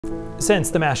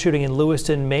Since the mass shooting in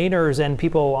Lewiston, Mainers and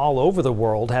people all over the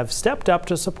world have stepped up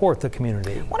to support the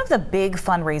community. One of the big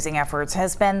fundraising efforts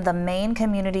has been the Maine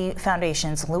Community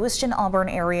Foundation's Lewiston-Auburn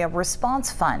Area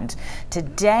Response Fund.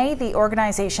 Today, the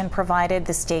organization provided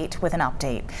the state with an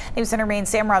update. News Center Maine's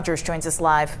Sam Rogers joins us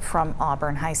live from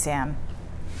Auburn. Hi, Sam.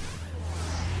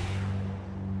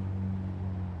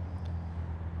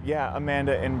 Yeah,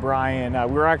 Amanda and Brian,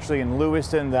 we were actually in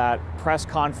Lewiston. That press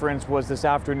conference was this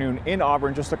afternoon in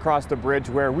Auburn, just across the bridge,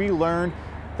 where we learned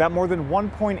that more than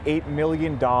 $1.8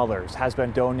 million has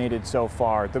been donated so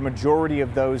far. The majority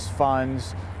of those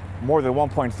funds, more than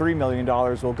 $1.3 million,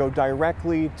 will go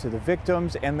directly to the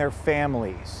victims and their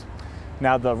families.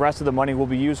 Now, the rest of the money will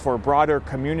be used for broader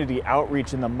community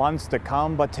outreach in the months to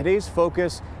come, but today's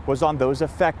focus was on those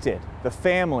affected, the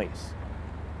families,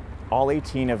 all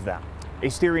 18 of them. A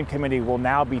steering committee will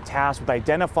now be tasked with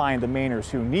identifying the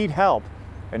Mainers who need help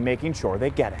and making sure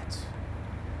they get it.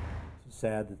 It's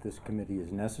sad that this committee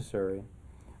is necessary,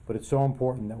 but it's so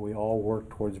important that we all work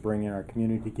towards bringing our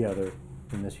community together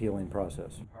in this healing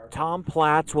process. Tom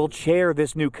Platts will chair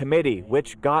this new committee,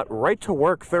 which got right to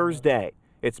work Thursday.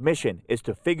 Its mission is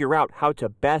to figure out how to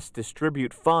best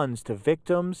distribute funds to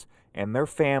victims and their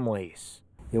families.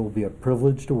 It will be a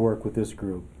privilege to work with this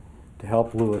group to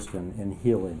help Lewiston in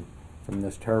healing from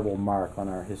this terrible mark on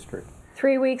our history.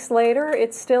 3 weeks later,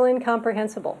 it's still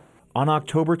incomprehensible. On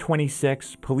October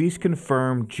 26, police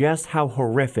confirmed just how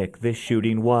horrific this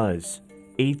shooting was.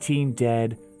 18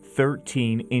 dead,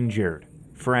 13 injured.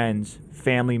 Friends,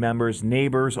 family members,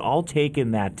 neighbors, all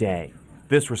taken that day.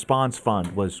 This response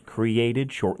fund was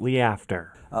created shortly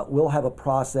after. We'll have a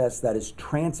process that is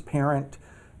transparent,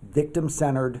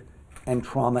 victim-centered, and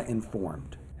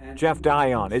trauma-informed. Jeff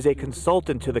Dion is a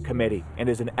consultant to the committee and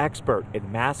is an expert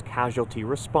in mass casualty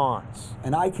response.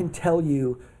 And I can tell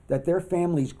you that their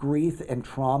family's grief and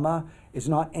trauma is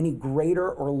not any greater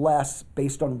or less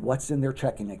based on what's in their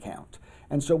checking account.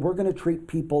 And so we're going to treat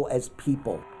people as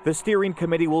people. The steering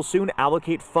committee will soon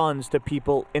allocate funds to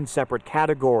people in separate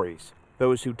categories: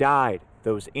 those who died,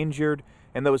 those injured,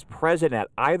 and those present at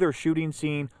either shooting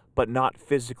scene but not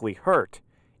physically hurt.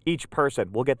 Each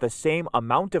person will get the same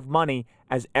amount of money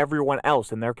as everyone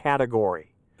else in their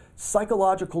category.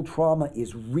 Psychological trauma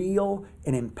is real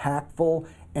and impactful,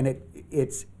 and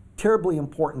it's terribly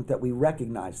important that we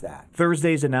recognize that.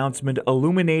 Thursday's announcement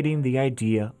illuminating the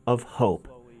idea of hope.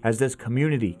 As this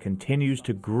community continues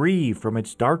to grieve from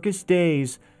its darkest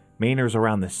days, Mainers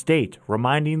around the state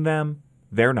reminding them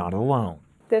they're not alone.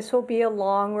 This will be a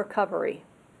long recovery,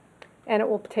 and it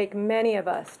will take many of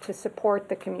us to support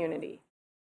the community.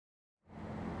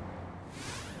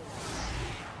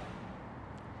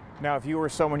 Now, if you or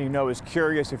someone you know is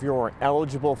curious if you're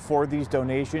eligible for these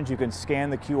donations, you can scan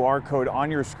the QR code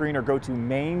on your screen or go to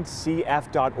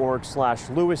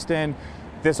mainecf.org/Lewiston.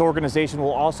 This organization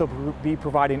will also be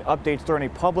providing updates during a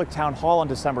public town hall on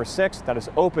December 6th that is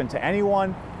open to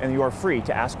anyone, and you are free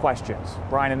to ask questions.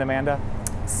 Brian and Amanda.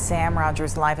 Sam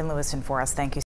Rogers live in Lewiston for us. Thank you.